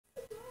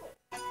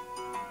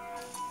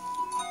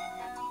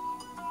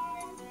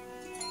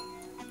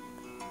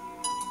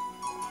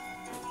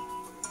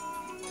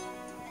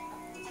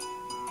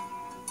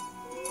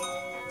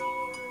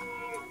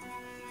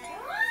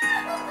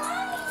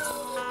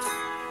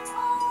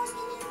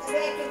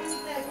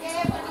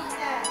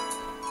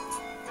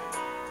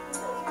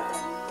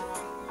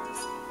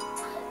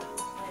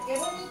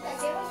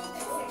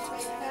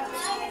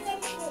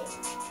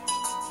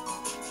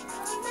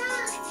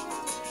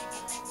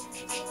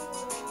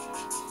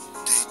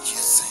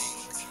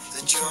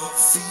your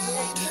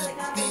feet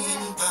had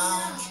been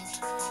bound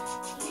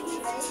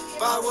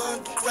by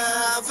what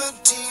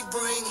gravity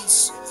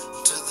brings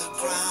to the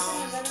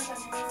ground.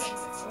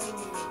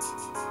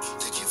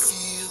 Did you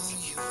feel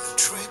you were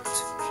tricked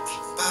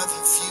by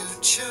the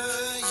future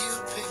you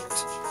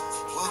picked?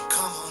 Well,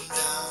 come on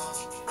down.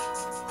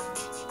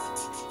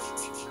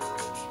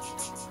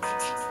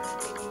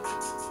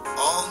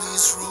 All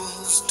these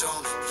rules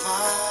don't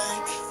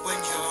apply when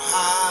you're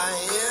high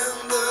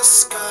in the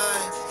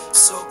sky,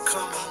 so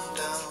come on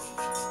down.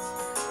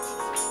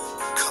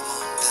 Come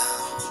on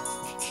down.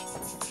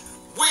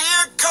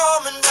 We're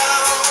coming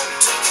down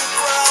to the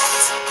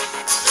ground.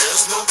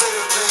 There's no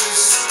better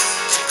place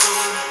to go.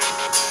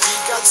 We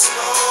got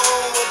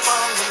snow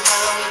upon the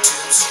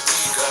mountains, we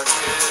got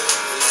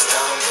rivers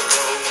down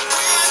below.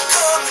 We're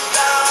coming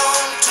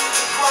down to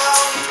the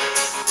ground.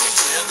 We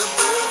hear the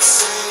birds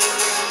sing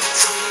in the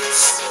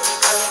trees,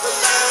 and the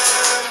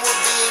land will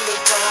be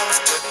looked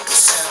after. We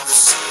send the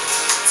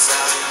seeds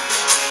out in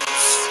the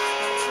trees.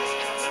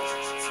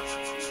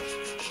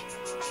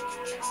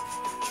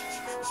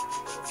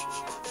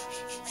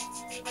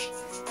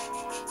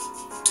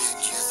 Did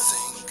you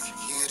think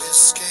you'd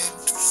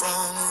escaped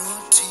from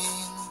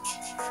routine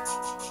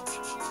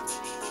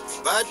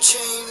by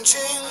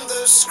changing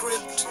the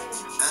script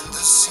and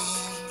the scene?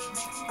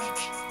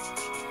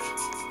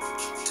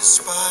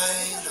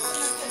 Despite all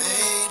you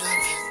made of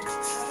it,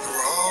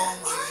 you're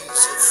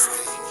always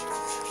afraid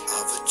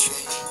of a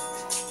change.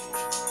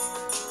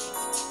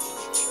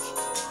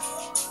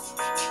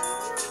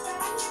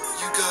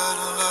 You got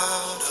a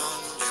lot on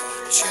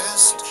your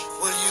chest.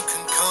 Well, you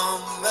can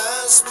come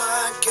as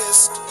my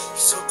guest,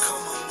 so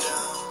come on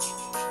down.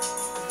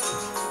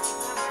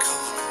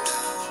 Come on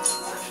down.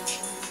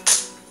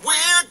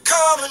 We're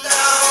coming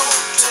down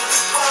to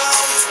the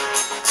ground.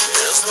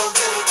 There's no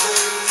better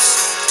place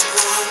to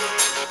go.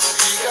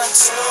 We got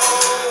snow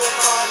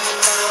upon the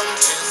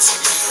mountains,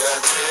 we got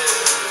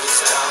rivers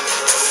down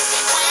below.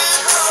 We're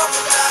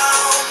coming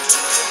down to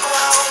the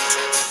ground.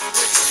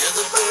 We hear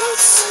the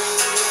birds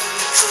sing in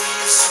the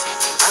trees,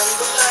 and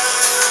the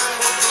land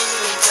will be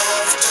looked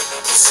after.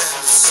 We send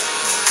the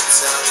seeds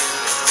out in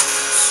the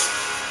breeze.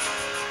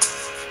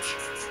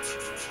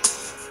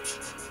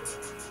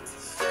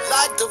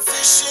 Like the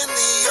fish in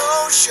the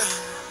ocean,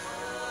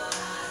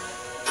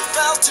 we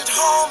felt at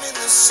home in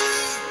the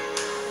sea.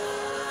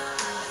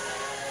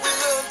 We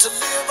learned to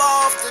live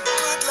off the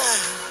good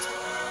land.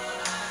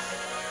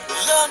 We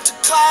learned to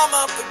climb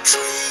up a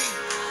tree.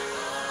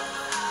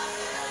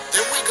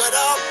 Then we got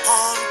up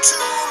on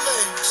two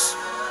legs,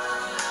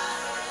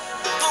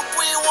 but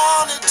we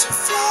wanted to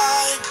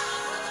fly.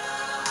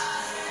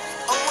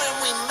 And when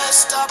we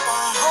messed up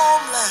our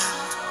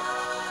homeland,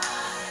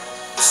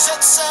 we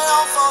set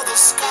sail for the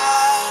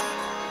sky.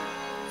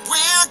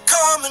 We're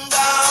coming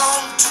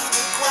down to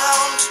the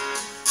ground.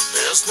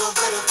 There's no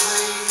better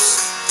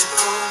place to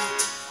go.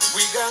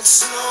 We got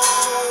snow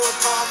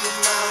upon the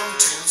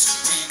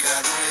mountains, we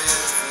got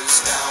rivers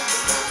down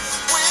below.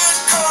 We're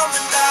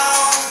coming down